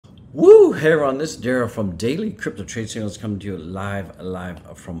Woo! Hey everyone, this is Daryl from Daily Crypto Trade Signals coming to you live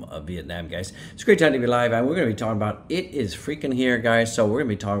from Vietnam, guys. It's a great time to be live, and we're going to be talking about it is freaking here, guys. So we're going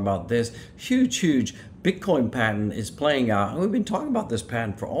to be talking about this huge Bitcoin patent is playing out, and we've been talking about this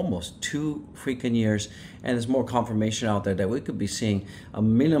patent for almost 2 freaking years, and there's more confirmation out there that we could be seeing a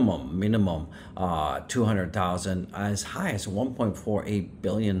minimum 200,000 as high as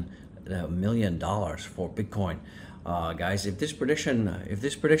 1.48 million dollars for Bitcoin. Guys, if this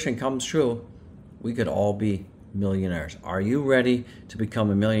prediction comes true, we could all be millionaires. Are you ready to become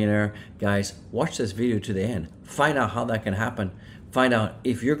a millionaire? Guys, watch this video to the end. Find out how that can happen. Find out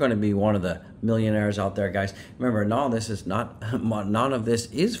if you're going to be one of the millionaires out there, guys. Remember, none of this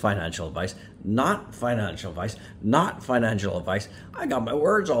is financial advice. Not financial advice. Not financial advice. I got my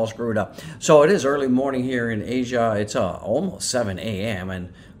words all screwed up. So it is early morning here in Asia. It's almost 7 a.m.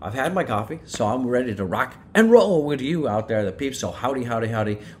 and I've had my coffee, so I'm ready to rock and roll with you out there, the peeps. So howdy.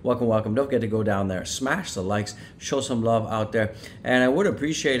 Welcome. Don't forget to go down there, smash the likes, show some love out there. And I would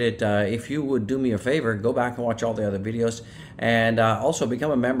appreciate it if you would do me a favor, go back and watch all the other videos. And also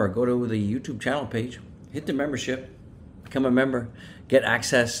become a member. Go to the YouTube channel page, hit the membership, become a member, get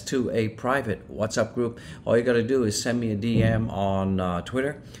access to a private WhatsApp group. All you got to do is send me a DM on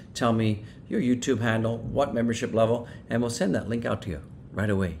Twitter, tell me your YouTube handle, what membership level, and we'll send that link out to you right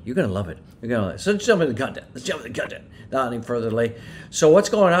away. You're gonna love it. So let's jump into the content. Not any further delay. So what's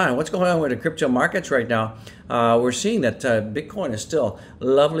going on? What's going on with the crypto markets right now? We're seeing that Bitcoin is still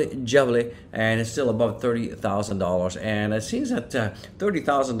lovely jubbly, and it's still above $30,000. And it seems that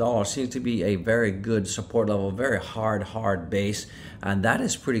 $30,000 seems to be a very good support level, very hard base, and that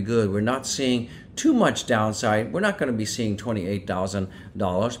is pretty good. We're not seeing too much downside. We're not going to be seeing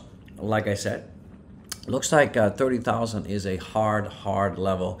 $28,000, like I said. Looks like 30,000 is a hard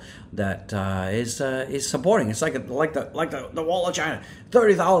level that is supporting. It's like the wall of China,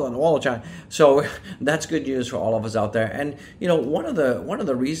 30,000, the wall of China. So that's good news for all of us out there. And you know, one of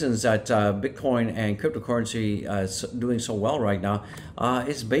the reasons that Bitcoin and cryptocurrency is doing so well right now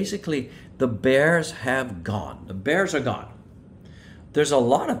is basically the bears have gone. The bears are gone. There's a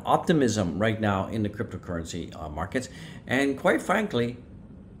lot of optimism right now in the cryptocurrency markets, and quite frankly,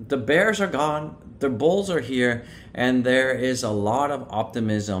 the bears are gone, the bulls are here, and there is a lot of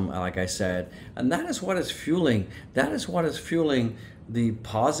optimism, like I said, and that is what is fueling the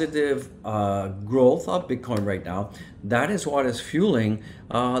positive growth of Bitcoin right now. That is what is fueling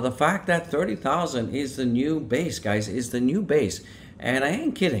the fact that 30,000 is the new base, guys, is the new base. And I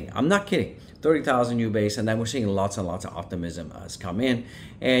ain't kidding. I'm not kidding. 30,000 new base, and then we're seeing lots and lots of optimism has come in.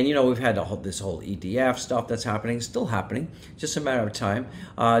 And you know, we've had this whole ETF stuff that's happening, still happening, just a matter of time.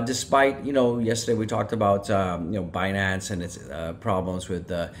 Despite, you know, yesterday we talked about Binance and its problems with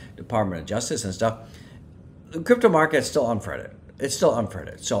the Department of Justice and stuff. The crypto market is still unfretted. It's still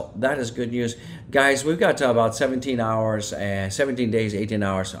unfretted. So that is good news. Guys, we've got about 17 days, 18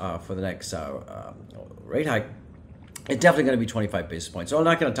 hours for the next rate hike. It's definitely going to be 25 basis points. So I'm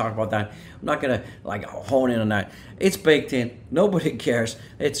not going to talk about that. I'm not going to like hone in on that. It's baked in. Nobody cares.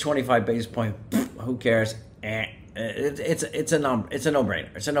 It's 25 basis point. Who cares? It's a no-brainer. It's a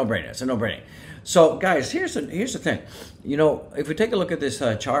no-brainer. It's a no-brainer. So guys, here's the thing. You know, if we take a look at this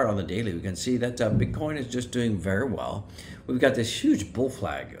chart on the daily, we can see that Bitcoin is just doing very well. We've got this huge bull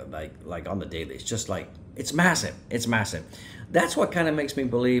flag like on the daily. It's just like, it's massive. It's massive. That's what kind of makes me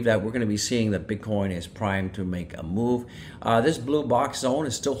believe that we're going to be seeing that Bitcoin is primed to make a move. This blue box zone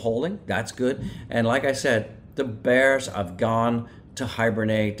is still holding. That's good. And like I said, the bears have gone to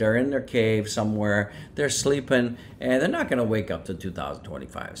hibernate. They're in their cave somewhere. They're sleeping, and they're not going to wake up to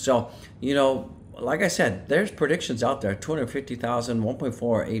 2025. So, you know, like I said, there's predictions out there, 250,000,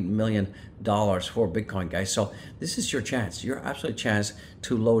 1.48 million dollars for Bitcoin, guys. So this is your chance, your absolute chance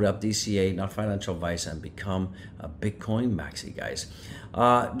to load up DCA, not financial advice, and become a Bitcoin maxi, guys.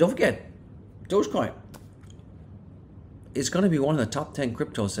 Don't forget, Dogecoin is going to be one of the top 10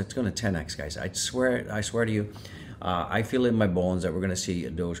 cryptos that's going to 10x, guys. I swear to you. I feel in my bones that we're going to see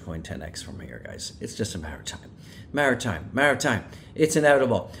a Dogecoin 10x from here, guys. It's just a matter of time. Matter of time. It's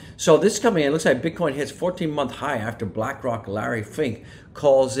inevitable. So this coming in, looks like Bitcoin hits 14-month high after BlackRock Larry Fink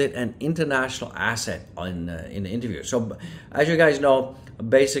calls it an international asset in the interview. So as you guys know,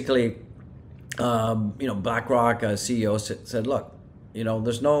 basically, BlackRock CEO said, look, you know,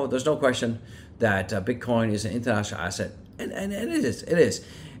 there's no question that Bitcoin is an international asset, and it is.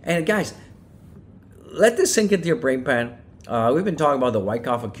 And guys, let this sink into your brain pan. We've been talking about the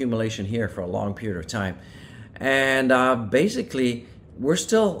Wyckoff accumulation here for a long period of time, and basically we're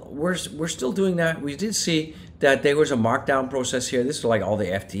still doing that. We did see that there was a markdown process here. This is like all the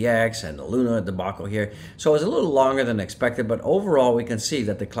FTX and the Luna debacle here. So it's a little longer than expected, but overall we can see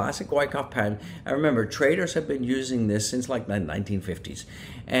that the classic Wyckoff pattern, and remember, traders have been using this since like the 1950s.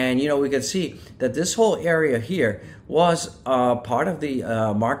 And we can see that this whole area here was part of the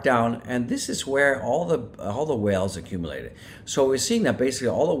markdown, and this is where all the whales accumulated. So we're seeing that basically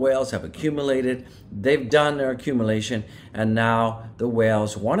all the whales have accumulated, they've done their accumulation, and now the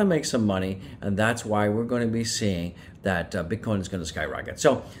whales want to make some money, and that's why we're going to be seeing that Bitcoin is going to skyrocket.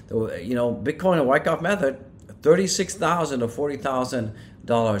 So Bitcoin and Wyckoff method, $36,000 to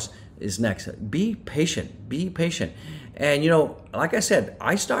 $40,000 is next. Be patient. Be patient. And like I said,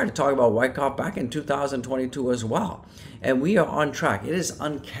 I started talking about Wyckoff back in 2022 as well. And we are on track. It is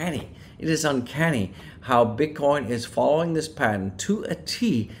uncanny. It is uncanny how Bitcoin is following this pattern to a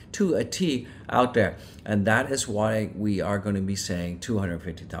T out there. And that is why we are going to be saying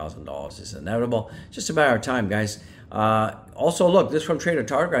 $250,000 is inevitable. Just a matter of time, guys. Also, look, this from Trader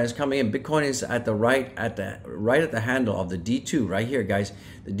Target is coming in. Bitcoin is at the right at the handle of the D2 right here, guys.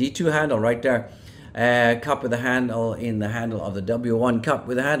 The D2 handle right there. Cup with the handle in the handle of the W1 cup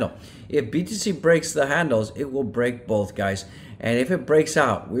with the handle. If BTC breaks the handles, it will break both, guys. And if it breaks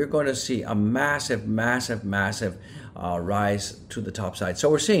out, we're going to see a massive rise to the top side. So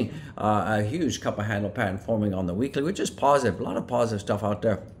we're seeing a huge cup of handle pattern forming on the weekly, which is positive. A lot of positive stuff out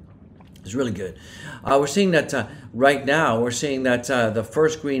there. It's really good. We're seeing that right now, we're seeing that the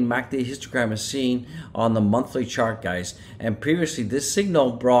first green MACD histogram is seen on the monthly chart, guys. And previously, this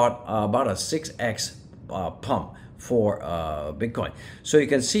signal brought about a 6x pump for Bitcoin. So you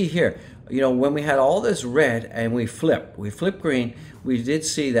can see here, when we had all this red and we flipped green, we did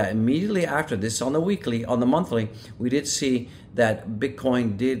see that immediately after this on the weekly, on the monthly, we did see that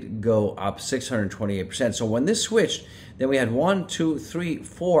Bitcoin did go up 628%. So when this switched, then we had 1, 2, 3,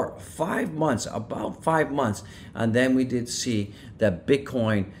 4, 5 months, about 5 months. And then we did see that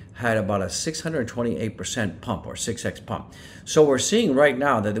Bitcoin had about a 628% pump or 6x pump. So we're seeing right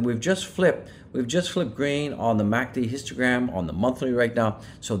now that we've just flipped green on the MACD histogram on the monthly right now.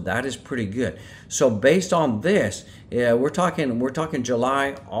 So that is pretty good. So based on this, we're talking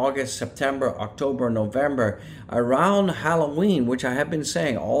July, August, September, October, November, around Halloween, which I have been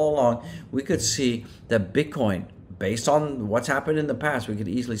saying all along, we could see that Bitcoin, based on what's happened in the past, we could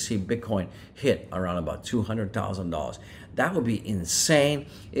easily see Bitcoin hit around about $200,000. That would be insane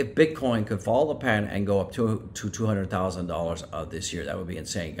if Bitcoin could follow the pattern and go up to $200,000 this year. That would be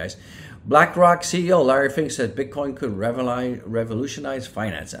insane, guys. BlackRock CEO Larry Fink says Bitcoin could revolutionize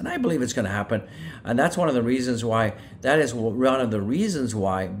finance, and I believe it's going to happen. And that's one of the reasons why. That is one of the reasons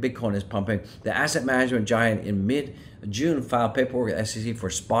why Bitcoin is pumping. The asset management giant in mid-June filed paperwork at SEC for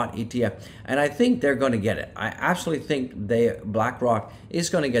spot ETF, and I think they're going to get it. I absolutely think BlackRock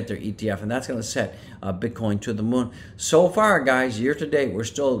is going to get their ETF, and that's going to set Bitcoin to the moon. So far, guys, year to date, we're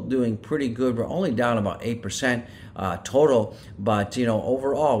still doing pretty good. We're only down about 8%. Total, but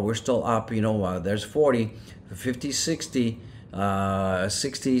overall we're still up. There's 40, 50, 60,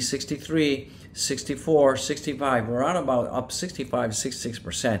 60, 63, 64, 65. We're on about up 65,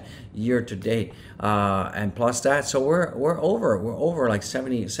 66% year to date, and plus that, so we're over like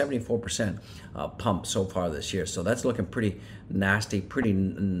 74% pump so far this year. So that's looking pretty nasty, pretty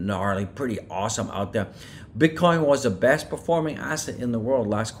gnarly, pretty awesome out there. Bitcoin was the best performing asset in the world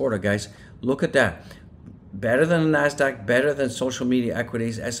last quarter, guys. Look at that. Better than the NASDAQ, better than social media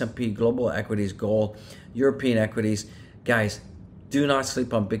equities, S&P global equities, gold, European equities. Guys, do not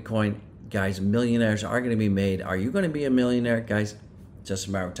sleep on Bitcoin. Guys, millionaires are going to be made. Are you going to be a millionaire, guys? Just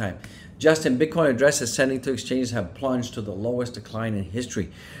a matter of time. Justin, Bitcoin addresses sending to exchanges have plunged to the lowest decline in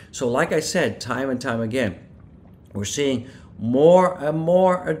history. So like I said, time and time again, we're seeing more and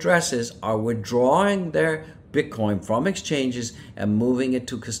more addresses are withdrawing their Bitcoin from exchanges and moving it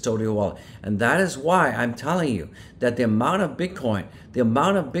to custodial wallet. And that is why I'm telling you that the amount of Bitcoin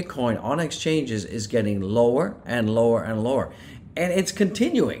on exchanges is getting lower and lower and lower. And it's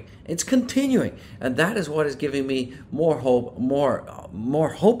continuing. It's continuing. And that is what is giving me more hope,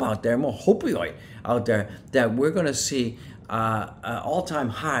 more hope out there, more opioid out there, that we're going to see an all-time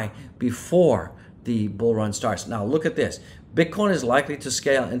high before the bull run starts. Now look at this. Bitcoin is likely to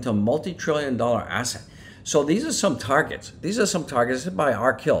scale into a multi-trillion-dollar asset. So these are some targets. These are some targets by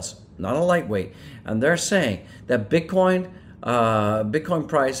Ark Hills, not a lightweight. And they're saying that Bitcoin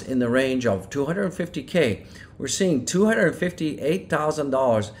price in the range of 250K. We're seeing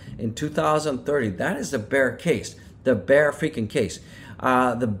 $258,000 in 2030. That is the bear case, the bear freaking case.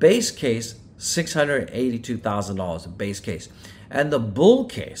 The base case, $682,000, the base case. And the bull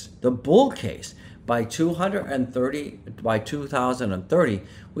case By 2030,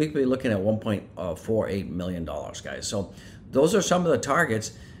 we could be looking at $1.48 million, guys. So those are some of the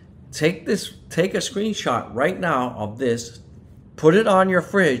targets. Take a screenshot right now of this, put it on your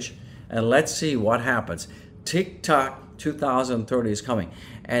fridge, and let's see what happens. TikTok 2030 is coming.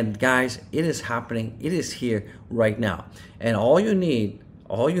 And guys, it is happening. It is here right now. And all you need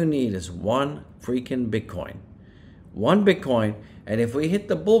is one freaking Bitcoin. One Bitcoin, and if we hit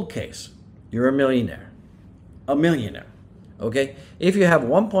the bull case, you're a millionaire. A millionaire. Okay? If you have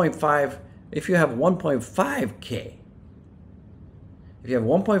 1.5, if you have 1.5K, if you have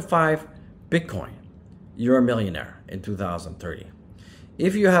 1.5 Bitcoin, you're a millionaire in 2030.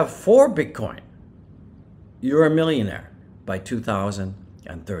 If you have 4 Bitcoin, you're a millionaire by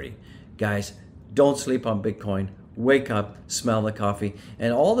 2030. Guys, don't sleep on Bitcoin. Wake up, smell the coffee.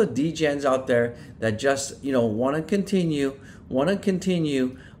 And all the degens out there that just, want to continue, just want to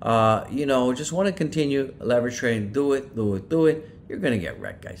continue leverage trading, do it. You're going to get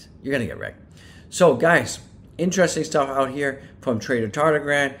wrecked, guys. You're going to get wrecked. So, guys, interesting stuff out here from Trader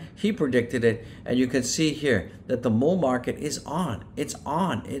Tardigrade. He predicted it, and you can see here that the bull market is on. It's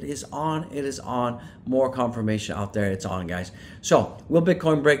on. It is on. It is on. More confirmation out there. It's on, guys. So, will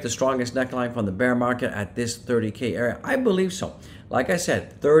Bitcoin break the strongest neckline from the bear market at this 30K area? I believe so. Like I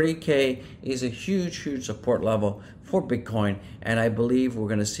said, 30K is a huge support level for Bitcoin, and I believe we're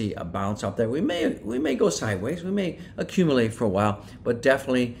going to see a bounce up there. We may go sideways. We may accumulate for a while, but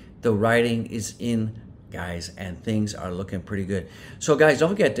definitely the writing is in, guys, and things are looking pretty good. So guys, don't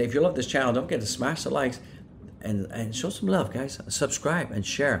forget, if you love this channel, don't forget to smash the likes and show some love, guys. Subscribe and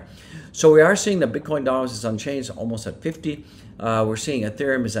share. So we are seeing that Bitcoin dollars is unchanged, almost at 50. We're seeing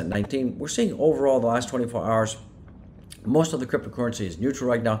Ethereum is at 19. We're seeing overall the last 24 hours, most of the cryptocurrency is neutral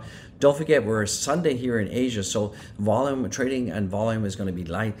right now. Don't forget, we're Sunday here in Asia, so volume, trading and volume is going to be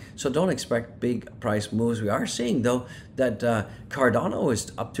light. So don't expect big price moves. We are seeing, though, that Cardano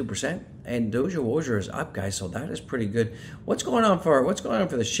is up 2% and Dogecoin is up, guys. So that is pretty good. What's going on for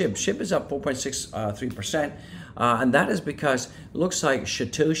the SHIB? SHIB is up 4.63%. And that is because it looks like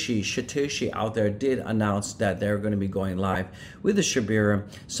Satoshi out there did announce that they're going to be going live with the Shiba Inu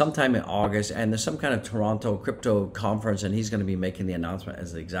sometime in August, and there's some kind of Toronto crypto conference, and he's going to be making the announcement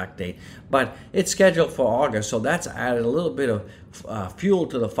as the exact date. But it's scheduled for August, so that's added a little bit of fuel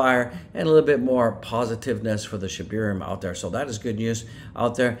to the fire and a little bit more positiveness for the Shiba Inu out there. So that is good news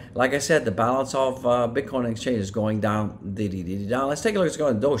out there. Like I said, the balance of Bitcoin exchange is going down. Down. Let's take a look at what's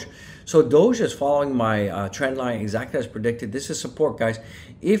going on Doge. So Doge is following my trend line exactly as predicted. This is support, guys.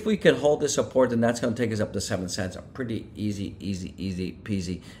 If we can hold this support, then that's going to take us up to 7 cents. A pretty easy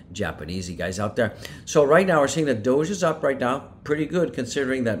peasy Japanese guys out there. So right now we're seeing that Doge is up right now. Pretty good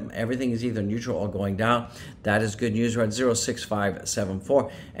considering that everything is either neutral or going down. That is good news. We're at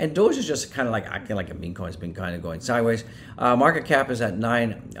 0.6574. And Doge is just kind of like acting like a meme coin. It's been kind of going sideways. Market cap is at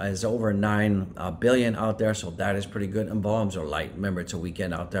over 9 billion out there. So that is pretty good. And volumes are light. Remember, it's a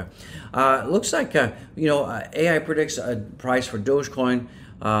weekend out there. Looks like, AI predicts a price for Dogecoin,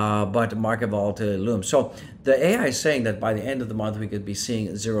 but market volatility looms. So the AI is saying that by the end of the month, we could be seeing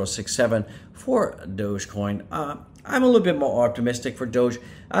 0.67 for Dogecoin. I'm a little bit more optimistic for Doge.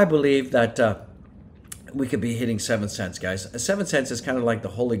 I believe that we could be hitting 7 cents, guys. 7 cents is kind of like the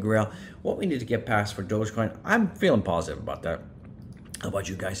holy grail. What we need to get past for Dogecoin. I'm feeling positive about that. How about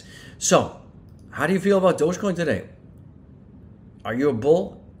you guys? So, how do you feel about Dogecoin today? Are you a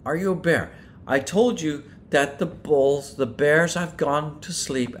bull? Are you a bear? I told you that the bears have gone to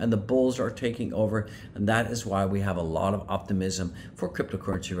sleep and the bulls are taking over, and that is why we have a lot of optimism for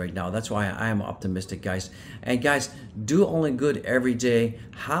cryptocurrency right now. That's why I am optimistic, guys. And guys, do only good every day.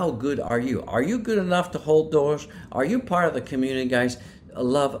 How good are you? Are you good enough to hold doors? Are you part of the community, guys?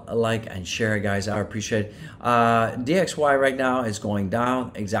 Love, like, and share, guys. I appreciate it. DXY right now is going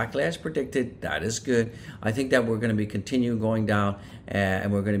down exactly as predicted. That is good. I think that we're going to be continuing going down,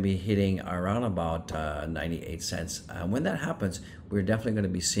 and we're going to be hitting around about 98 cents. When that happens, we're definitely going to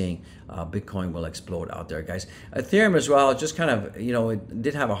be seeing Bitcoin will explode out there, guys. Ethereum as well, just kind of, it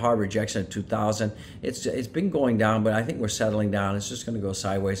did have a hard rejection at 2000. It's been going down, but I think we're settling down. It's just going to go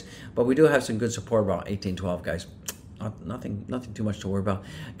sideways. But we do have some good support about 1812, guys. Nothing too much to worry about.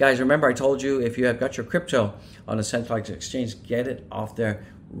 Guys, remember I told you if you have got your crypto on a centralized exchange, get it off there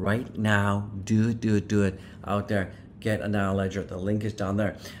right now. Do it out there. Get a NANO Leger. The link is down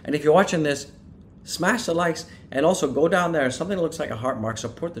there. And if you're watching this, smash the likes And also go down there, something that looks like a heart mark,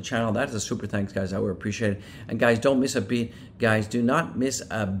 support the channel. That is a super thanks, guys. I would appreciate it. And guys, don't miss a beat. Guys, do not miss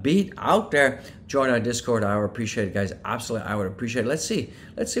a beat out there. Join our Discord. I would appreciate it, guys. Absolutely, I would appreciate it. Let's see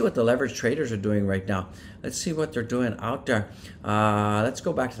what the leverage traders are doing right now. Let's see what they're doing out there. Let's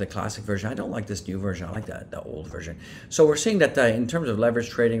go back to the classic version. I don't like this new version. I like the old version. So we're seeing that in terms of leverage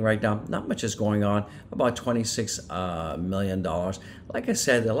trading right now, not much is going on. About $26 million. Like I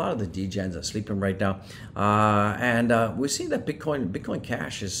said, a lot of the degens are sleeping right now, and we see that Bitcoin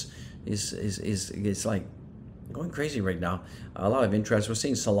Cash is like going crazy right now. A lot of interest. We're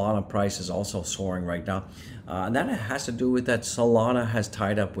seeing Solana prices also soaring right now, and that has to do with that Solana has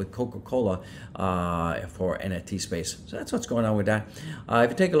tied up with Coca-Cola for NFT space. So that's what's going on with that. If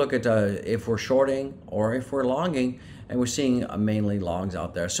you take a look at if we're shorting or if we're longing, and we're seeing mainly longs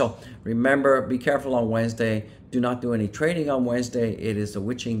out there. So remember, be careful on Wednesday. Do not do any trading on Wednesday. It is the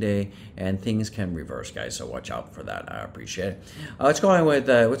witching day, and things can reverse, guys. So watch out for that. I appreciate it. What's going on with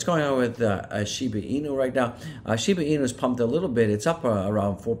Shiba Inu right now? Shiba Inu is pumped a little bit. It's up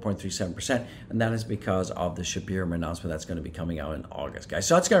around 4.37%, and that is because of the Shiba Inu announcement that's going to be coming out in August, guys.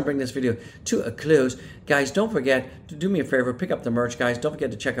 So that's going to bring this video to a close, guys. Don't forget to do me a favor, pick up the merch, guys. Don't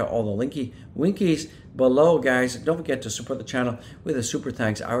forget to check out all the winkies below, guys. Don't forget to support the channel with a super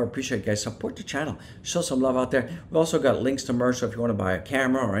thanks. I would appreciate it, guys. Support the channel. Show some love out there. We've also got links to merch, so if you want to buy a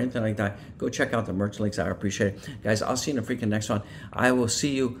camera or anything like that, go check out the merch links. I appreciate it. Guys, I'll see you in the freaking next one. I will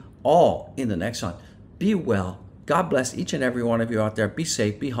see you all in the next one. Be well. God bless each and every one of you out there. Be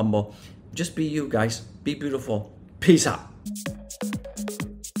safe. Be humble. Just be you, guys. Be beautiful. Peace out.